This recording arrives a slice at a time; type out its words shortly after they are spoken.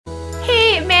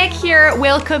Meg here.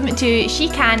 Welcome to She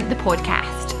Can, the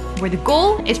podcast, where the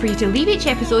goal is for you to leave each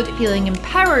episode feeling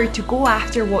empowered to go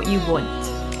after what you want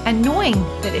and knowing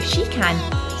that if she can,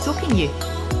 so can you.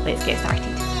 Let's get started.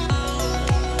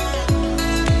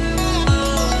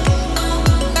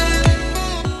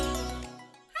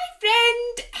 Hi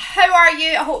friend, how are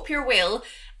you? I hope you're well.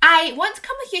 I want to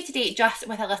come with you today just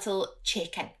with a little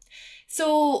check-in.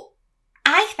 So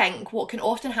I think what can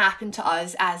often happen to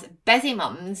us as busy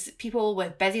mums, people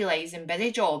with busy lives and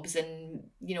busy jobs and,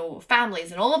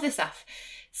 families and all of this stuff,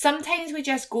 sometimes we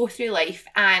just go through life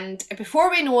and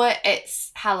before we know it,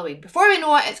 it's Halloween. Before we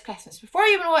know it, it's Christmas. Before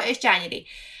you know it, it's January.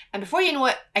 And before you know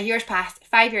it, a year's passed,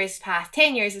 5 years has passed,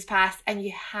 10 years has passed, and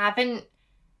you haven't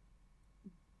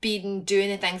been doing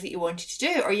the things that you wanted to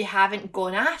do, or you haven't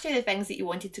gone after the things that you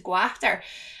wanted to go after.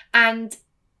 And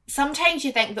sometimes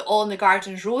you think that all in the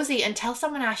garden's rosy until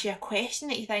someone asks you a question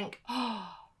that you think,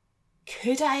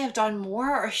 could I have done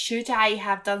more, or should I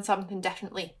have done something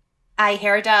differently? I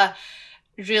heard a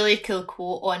really cool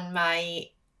quote on my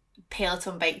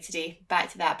Peloton bike today.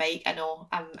 Back to that bike. I know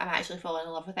I'm actually falling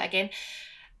in love with it again.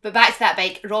 But back to that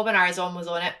bike, Robin Arzon was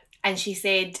on it, and she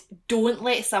said, don't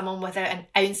let someone without an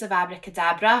ounce of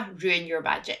abracadabra ruin your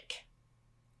magic.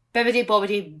 Bibbidi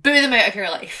bobbidi, boo them out of your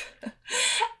life.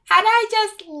 And I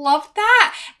just loved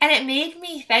that. And it made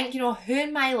me think, who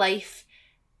in my life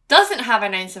doesn't have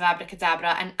an ounce of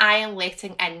abracadabra and I am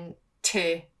letting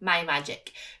into my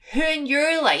magic? Who in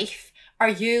your life are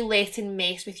you letting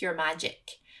mess with your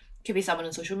magic? Could be someone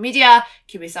on social media,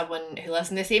 could be someone who lives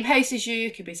in the same house as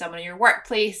you, could be someone in your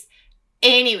workplace,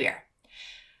 anywhere.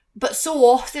 But so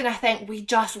often I think we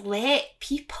just let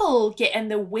people get in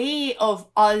the way of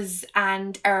us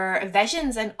and our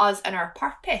visions and us and our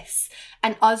purpose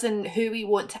and us and who we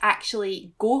want to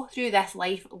actually go through this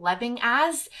life living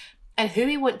as and who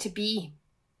we want to be.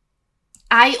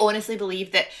 I honestly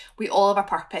believe that we all have a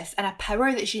purpose and a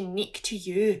power that's unique to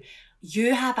you.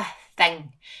 You have a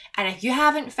thing. And if you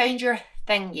haven't found your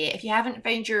thing yet, if you haven't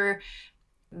found your,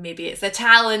 maybe it's a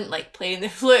talent like playing the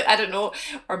flute, I don't know,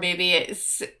 or maybe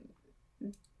it's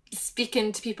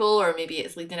speaking to people, or maybe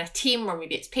it's leading a team, or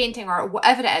maybe it's painting, or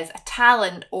whatever it is, a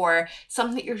talent or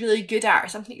something that you're really good at, or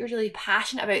something that you're really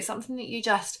passionate about, something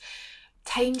that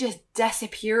time just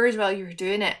disappears while you're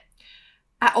doing it.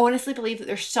 I honestly believe that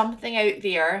there's something out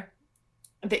there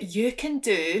that you can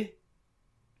do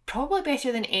probably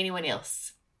better than anyone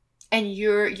else in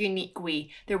your unique way.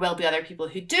 There will be other people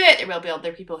who do it, there will be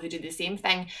other people who do the same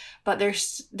thing, but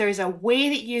there's a way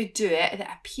that you do it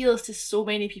that appeals to so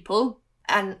many people,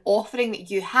 an offering that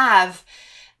you have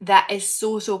that is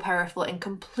so powerful and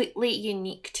completely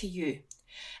unique to you.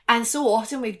 And so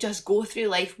often we just go through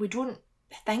life, we don't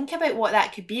think about what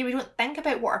that could be, we don't think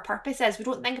about what our purpose is, we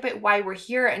don't think about why we're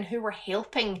here and who we're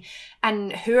helping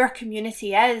and who our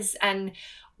community is and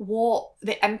what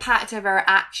the impact of our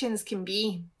actions can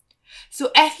be.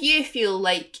 So if you feel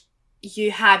like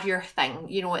you have your thing,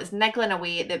 it's niggling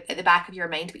away at the back of your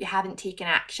mind, but you haven't taken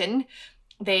action,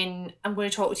 then I'm going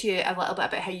to talk to you a little bit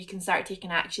about how you can start taking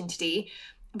action today.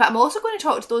 But I'm also going to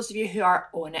talk to those of you who are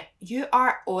on it. You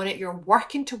are on it, you're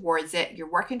working towards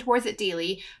it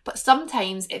daily, but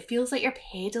sometimes it feels like you're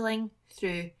pedaling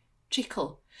through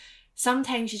treacle.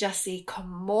 Sometimes you just say,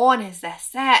 come on, is this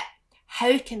it?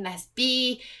 How can this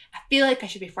be? I feel like I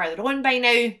should be further on by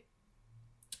now.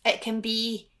 It can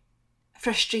be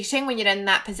frustrating when you're in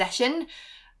that position,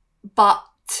 but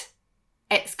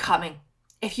it's coming.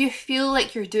 If you feel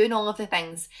like you're doing all of the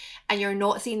things and you're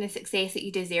not seeing the success that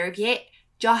you deserve yet,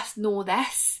 just know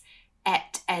this,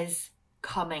 it is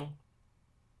coming.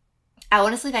 I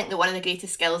honestly think that one of the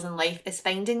greatest skills in life is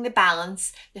finding the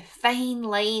balance, the fine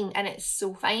line, and it's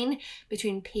so fine,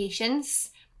 between patience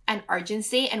and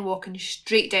urgency and walking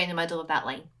straight down the middle of that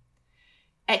line.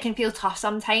 It can feel tough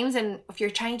sometimes, and if you're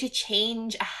trying to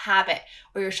change a habit,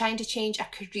 or you're trying to change a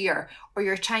career, or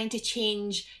you're trying to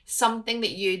change something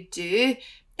that you do,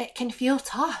 it can feel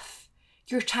tough.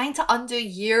 You're trying to undo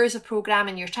years of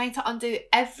programming, you're trying to undo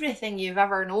everything you've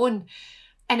ever known,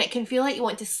 and it can feel like you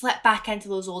want to slip back into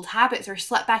those old habits or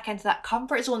slip back into that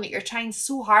comfort zone that you're trying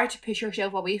so hard to push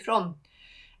yourself away from.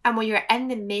 And when you're in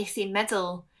the messy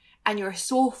middle and you're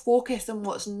so focused on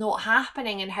what's not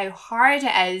happening and how hard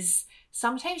it is,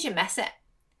 sometimes you miss it.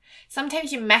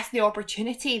 Sometimes you miss the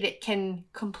opportunity that can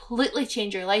completely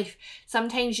change your life.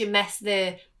 Sometimes you miss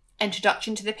the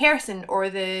introduction to the person, or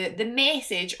the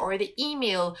message, or the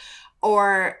email,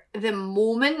 or the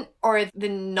moment, or the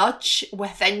nudge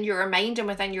within your mind and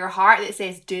within your heart that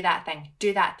says, do that thing,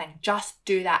 just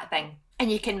do that thing. And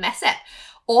you can miss it.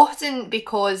 Often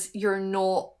because you're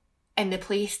not in the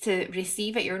place to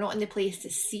receive it. You're not in the place to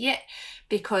see it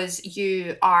because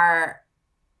you are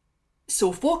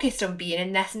so focused on being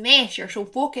in this mess. You're so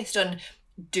focused on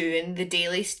doing the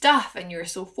daily stuff, and you're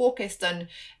so focused on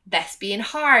this being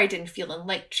hard and feeling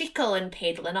like treacle and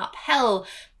pedaling uphill,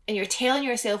 and you're telling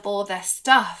yourself all of this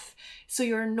stuff. So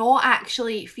you're not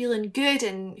actually feeling good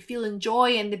and feeling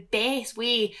joy, and the best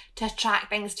way to attract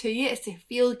things to you is to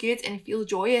feel good and feel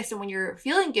joyous. And when you're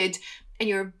feeling good and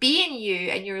you're being you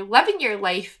and you're living your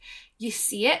life, you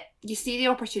see it, you see the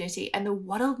opportunity, and the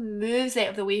world moves out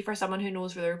of the way for someone who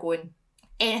knows where they're going.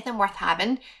 Anything worth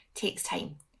having takes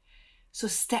time. So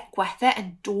stick with it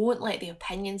and don't let the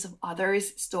opinions of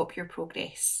others stop your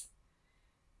progress.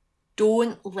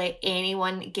 Don't let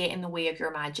anyone get in the way of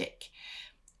your magic.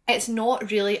 It's not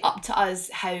really up to us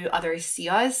how others see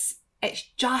us. It's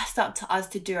just up to us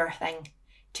to do our thing,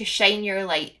 to shine your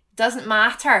light. Doesn't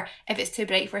matter if it's too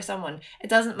bright for someone. It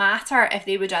doesn't matter if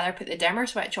they would rather put the dimmer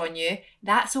switch on you.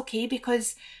 That's okay,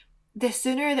 because the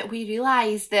sooner that we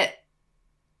realise that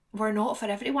we're not for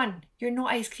everyone. You're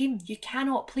not ice cream. You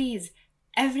cannot please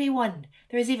everyone.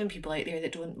 There's even people out there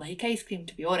that don't like ice cream,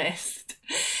 to be honest.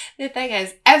 The thing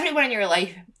is, everyone in your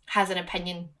life has an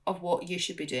opinion of what you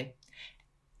should be doing.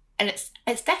 And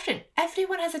it's different.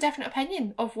 Everyone has a different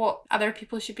opinion of what other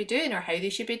people should be doing, or how they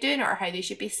should be doing it, or how they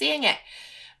should be saying it.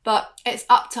 But it's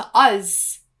up to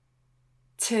us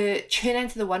to tune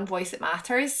into the one voice that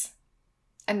matters,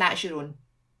 and that's your own.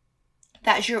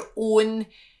 That's your own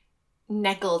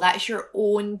niggle, that's your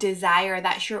own desire,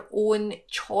 that's your own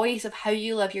choice of how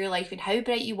you live your life and how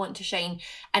bright you want to shine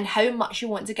and how much you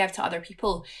want to give to other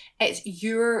people. It's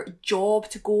your job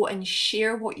to go and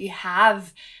share what you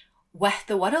have with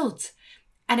the world.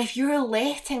 And if you're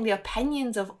letting the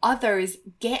opinions of others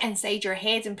get inside your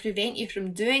head and prevent you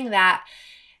from doing that,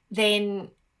 then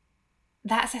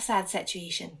that's a sad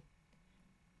situation,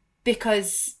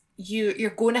 because you're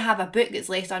going to have a book that's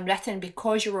left unwritten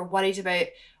because you were worried about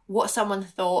what someone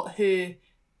thought who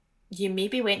you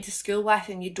maybe went to school with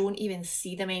and you don't even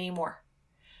see them anymore.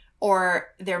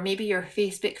 Or they're maybe your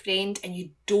Facebook friend and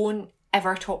you don't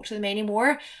ever talk to them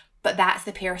anymore, but that's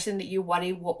the person that you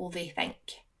worry, what will they think?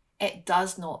 It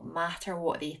does not matter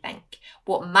what they think.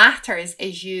 What matters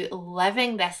is you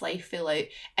living this life full out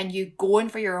and you going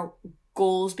for your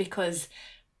goals, because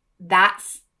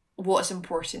that's what's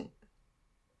important.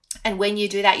 And when you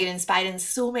do that, you're inspiring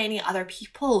so many other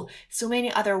people, so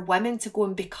many other women to go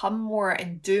and become more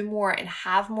and do more and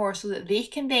have more so that they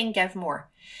can then give more.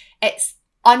 It's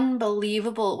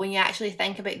unbelievable when you actually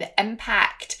think about the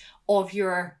impact of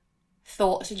your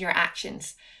thoughts and your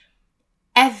actions.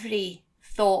 Every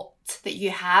thought that you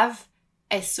have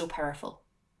is so powerful.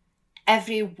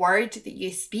 Every word that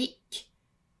you speak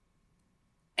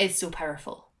is so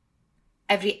powerful.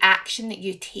 Every action that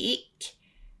you take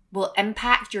will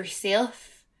impact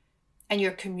yourself and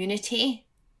your community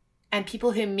and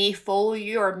people who may follow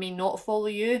you or may not follow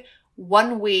you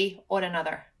one way or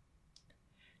another.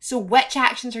 So which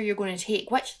actions are you going to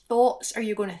take? Which thoughts are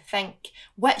you going to think?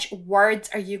 Which words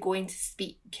are you going to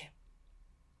speak?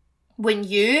 When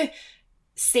you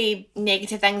say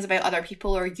negative things about other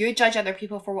people, or you judge other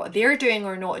people for what they're doing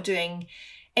or not doing,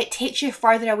 it takes you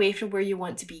further away from where you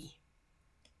want to be.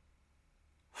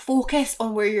 Focus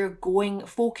on where you're going.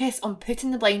 Focus on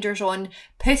putting the blinders on,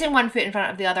 putting one foot in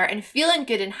front of the other and feeling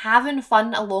good and having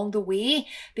fun along the way,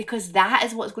 because that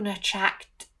is what's going to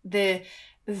attract the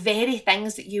very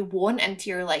things that you want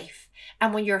into your life.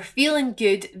 And when you're feeling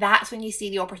good, that's when you see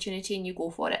the opportunity and you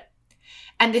go for it.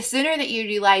 And the sooner that you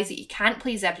realise that you can't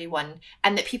please everyone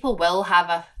and that people will have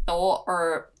a thought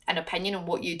or an opinion on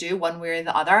what you do one way or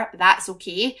the other, that's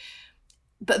okay.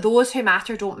 But those who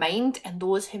matter don't mind, and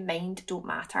those who mind don't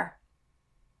matter.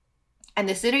 And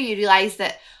the sooner you realise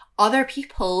that other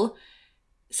people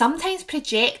sometimes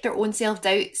project their own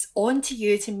self-doubts onto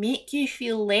you to make you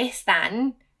feel less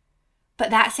than,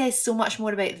 but that says so much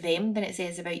more about them than it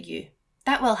says about you.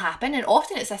 That will happen, and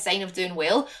often it's a sign of doing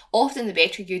well. Often the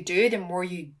better you do, the more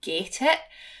you get it.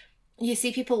 You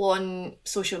see people on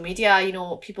social media,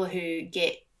 people who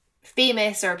get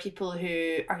famous or people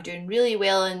who are doing really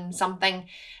well in something.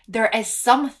 There is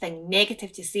something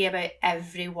negative to say about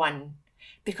everyone,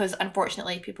 because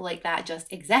unfortunately people like that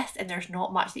just exist, and there's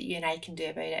not much that you and I can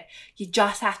do about it. You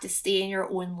just have to stay in your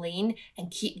own lane and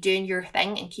keep doing your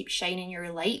thing and keep shining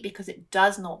your light, because it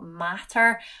does not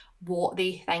matter what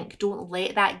they think. Don't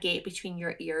let that get between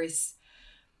your ears.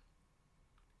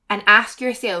 And ask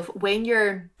yourself, when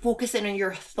you're focusing on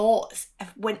your thoughts,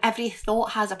 when every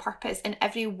thought has a purpose and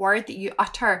every word that you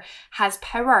utter has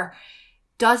power,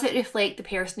 does it reflect the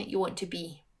person that you want to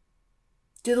be?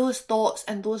 Do those thoughts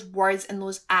and those words and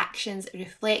those actions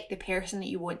reflect the person that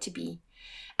you want to be?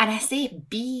 And I say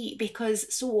be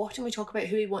because so often we talk about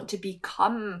who we want to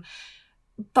become,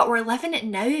 but we're living it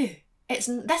now. This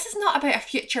is not about a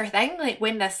future thing, like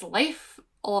when this life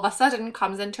all of a sudden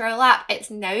comes into our lap. It's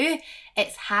now.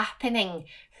 It's happening.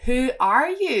 Who are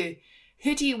you?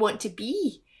 Who do you want to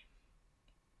be?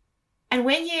 And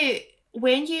when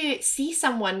you see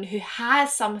someone who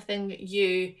has something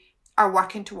you are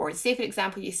working towards, say for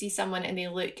example, you see someone and they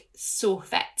look so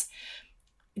fit.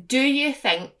 Do you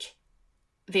think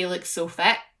they look so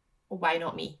fit? Why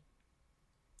not me?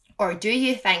 Or do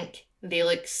you think they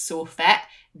look so fit,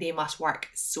 they must work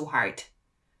so hard?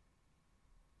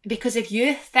 Because if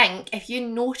you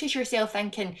notice yourself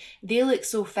thinking, they look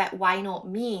so fit, why not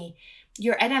me?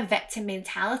 You're in a victim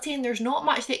mentality, and there's not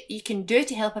much that you can do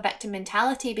to help a victim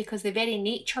mentality, because the very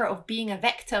nature of being a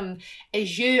victim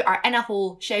is you are in a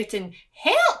hole shouting,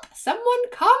 help, someone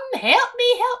come, help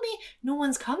me. No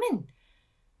one's coming.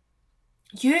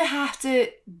 You have to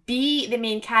be the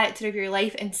main character of your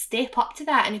life and step up to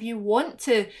that. And if you want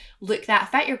to look that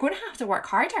fit, you're going to have to work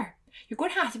harder. You're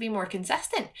going to have to be more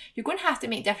consistent. You're going to have to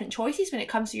make different choices when it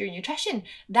comes to your nutrition.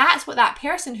 That's what that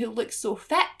person who looks so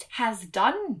fit has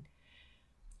done.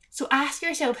 So ask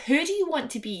yourself, who do you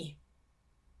want to be?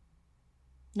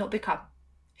 Not become.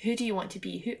 Who do you want to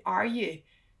be? Who are you?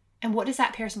 And what does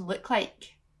that person look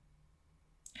like?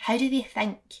 How do they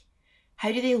think?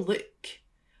 How do they look?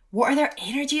 What are their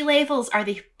energy levels? Are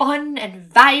they fun and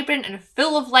vibrant and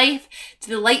full of life? Do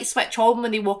the lights switch on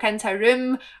when they walk into a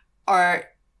room? Or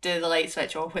do the lights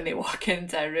switch off when they walk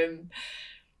into a room?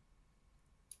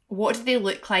 What do they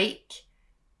look like?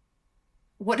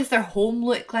 What does their home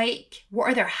look like? What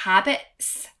are their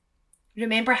habits?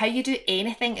 Remember, how you do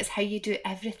anything is how you do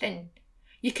everything.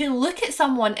 You can look at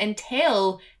someone and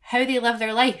tell how they live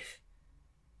their life.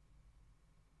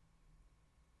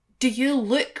 Do you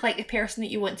look like the person that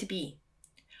you want to be?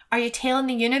 Are you telling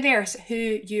the universe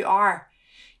who you are?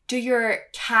 Do your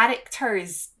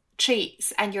character's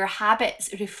traits and your habits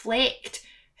reflect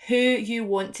who you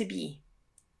want to be?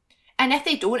 And if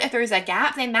they don't, if there's a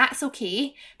gap, then that's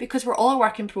okay, because we're all a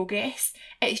work in progress.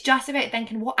 It's just about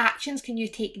thinking, what actions can you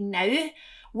take now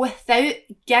without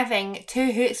giving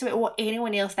two hoots about what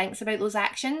anyone else thinks about those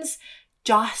actions?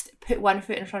 Just put one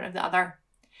foot in front of the other,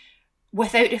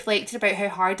 without reflecting about how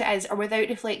hard it is, or without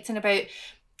reflecting about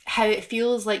how it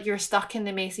feels like you're stuck in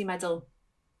the messy middle.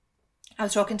 I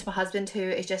was talking to my husband, who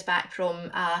is just back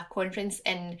from a conference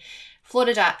in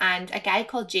Florida, and a guy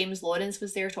called James Lawrence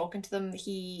was there talking to them.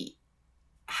 He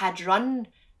had run,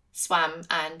 swam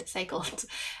and cycled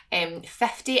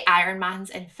 50 Ironmans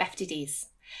in 50 days.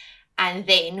 And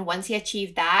then once he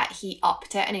achieved that, he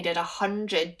upped it and he did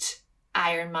 100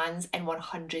 Ironmans in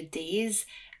 100 days.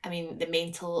 I mean, the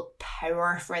mental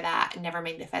power for that, never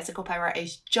mind the physical power,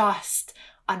 is just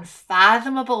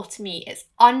unfathomable to me. It's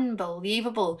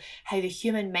unbelievable how the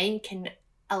human mind can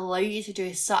allow you to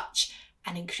do such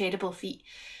an incredible feat.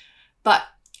 But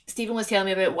Stephen was telling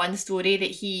me about one story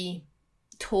that he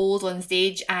told on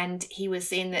stage, and he was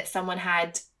saying that someone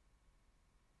had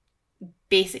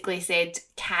basically said,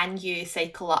 can you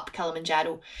cycle up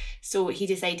Kilimanjaro? So he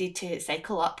decided to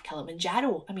cycle up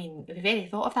Kilimanjaro. I mean, the very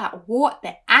thought of that, what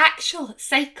the actual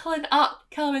cycling up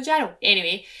Kilimanjaro?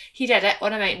 Anyway, he did it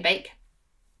on a mountain bike,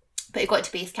 but he got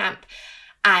to base camp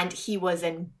and he was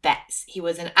in bits. He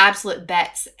was in absolute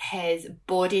bits. His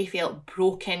body felt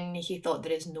broken. He thought,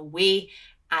 there is no way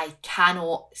I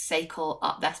cannot cycle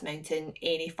up this mountain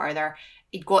any further.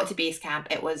 He'd got to base camp.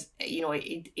 It was,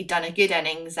 he'd done a good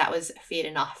innings. That was fair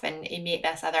enough. And he met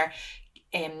this other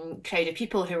crowd of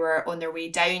people who were on their way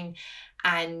down,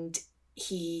 and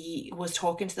he was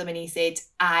talking to them and he said,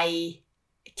 I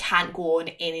can't go on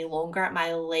any longer.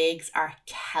 My legs are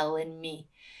killing me.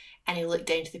 And he looked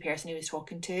down to the person he was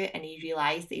talking to and he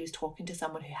realised that he was talking to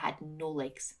someone who had no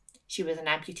legs. She was an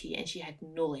amputee and she had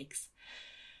no legs.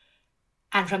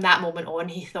 And from that moment on,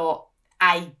 he thought,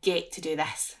 I get to do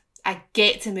this. I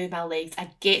get to move my legs.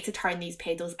 I get to turn these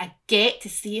pedals. I get to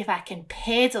see if I can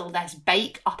pedal this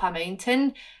bike up a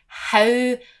mountain.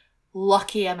 How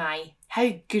lucky am I?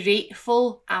 How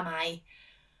grateful am I?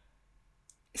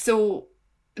 So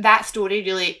that story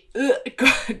really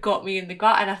got me in the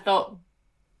gut, and I thought,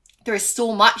 there's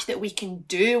so much that we can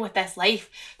do with this life.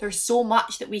 There's so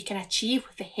much that we can achieve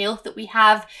with the health that we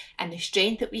have and the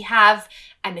strength that we have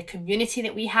and the community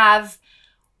that we have.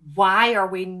 Why are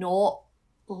we not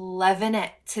living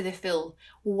it to the full?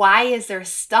 Why is there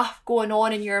stuff going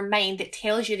on in your mind that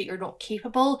tells you that you're not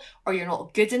capable, or you're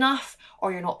not good enough,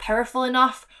 or you're not powerful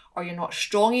enough, or you're not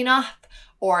strong enough,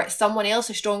 or someone else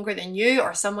is stronger than you,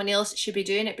 or someone else should be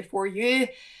doing it before you.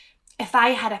 If I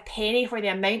had a penny for the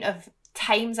amount of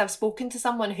times I've spoken to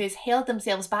someone who's held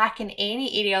themselves back in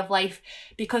any area of life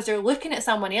because they're looking at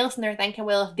someone else and they're thinking,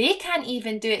 well, if they can't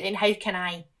even do it, then how can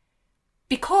I?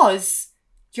 Because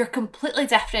you're completely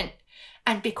different.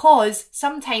 And because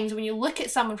sometimes when you look at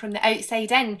someone from the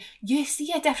outside in, you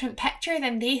see a different picture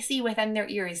than they see within their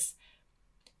ears.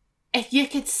 If you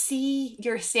could see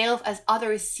yourself as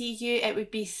others see you, it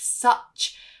would be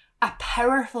such a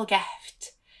powerful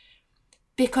gift.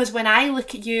 Because when I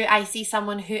look at you, I see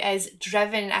someone who is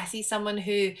driven. I see someone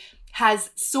who has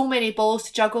so many balls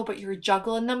to juggle, but you're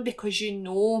juggling them because you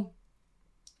know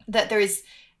that there's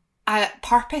a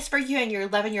purpose for you and you're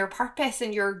living your purpose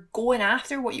and you're going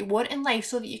after what you want in life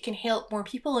so that you can help more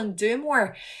people and do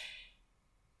more.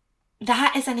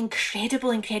 That is an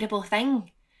incredible, incredible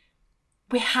thing.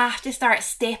 We have to start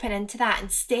stepping into that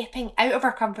and stepping out of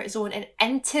our comfort zone and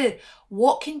into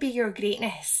what can be your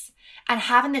greatness. And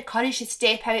having the courage to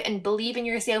step out and believe in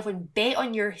yourself and bet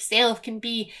on yourself can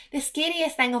be the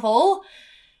scariest thing of all.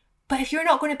 But if you're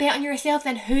not going to bet on yourself,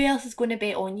 then who else is going to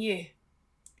bet on you?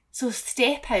 So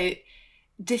step out,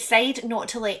 decide not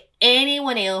to let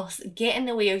anyone else get in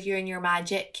the way of you and your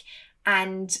magic,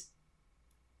 and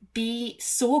be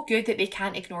so good that they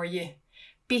can't ignore you.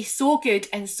 Be so good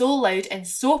and so loud and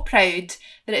so proud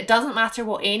that it doesn't matter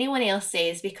what anyone else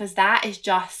says, because that is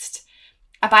just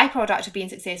a byproduct of being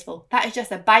successful. That is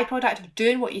just a byproduct of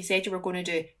doing what you said you were going to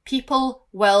do. People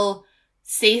will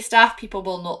say stuff, people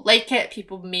will not like it,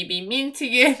 people may be mean to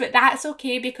you, but that's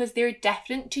okay because they're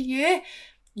different to you.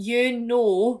 You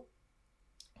know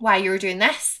why you're doing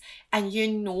this, and you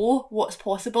know what's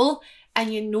possible,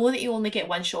 and you know that you only get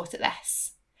one shot at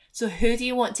this. So who do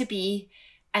you want to be?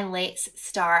 And let's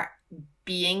start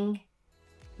being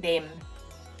them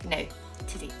now,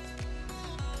 today.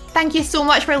 Thank you so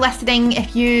much for listening.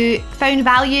 If you found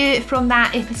value from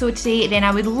that episode today, then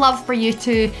I would love for you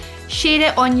to share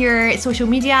it on your social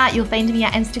media. You'll find me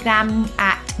at Instagram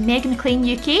at Meg McLean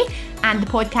UK, and the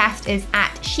podcast is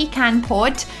at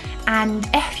SheCanPod. And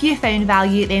if you found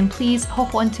value, then please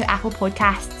hop onto Apple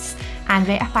Podcasts and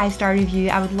write a 5-star review.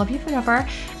 I would love you forever.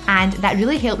 And that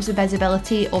really helps the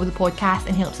visibility of the podcast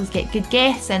and helps us get good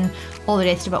guests and all the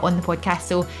rest of it on the podcast.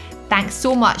 So thanks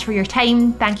so much for your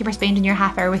time. Thank you for spending your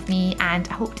half hour with me, and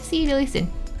I hope to see you really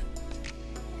soon.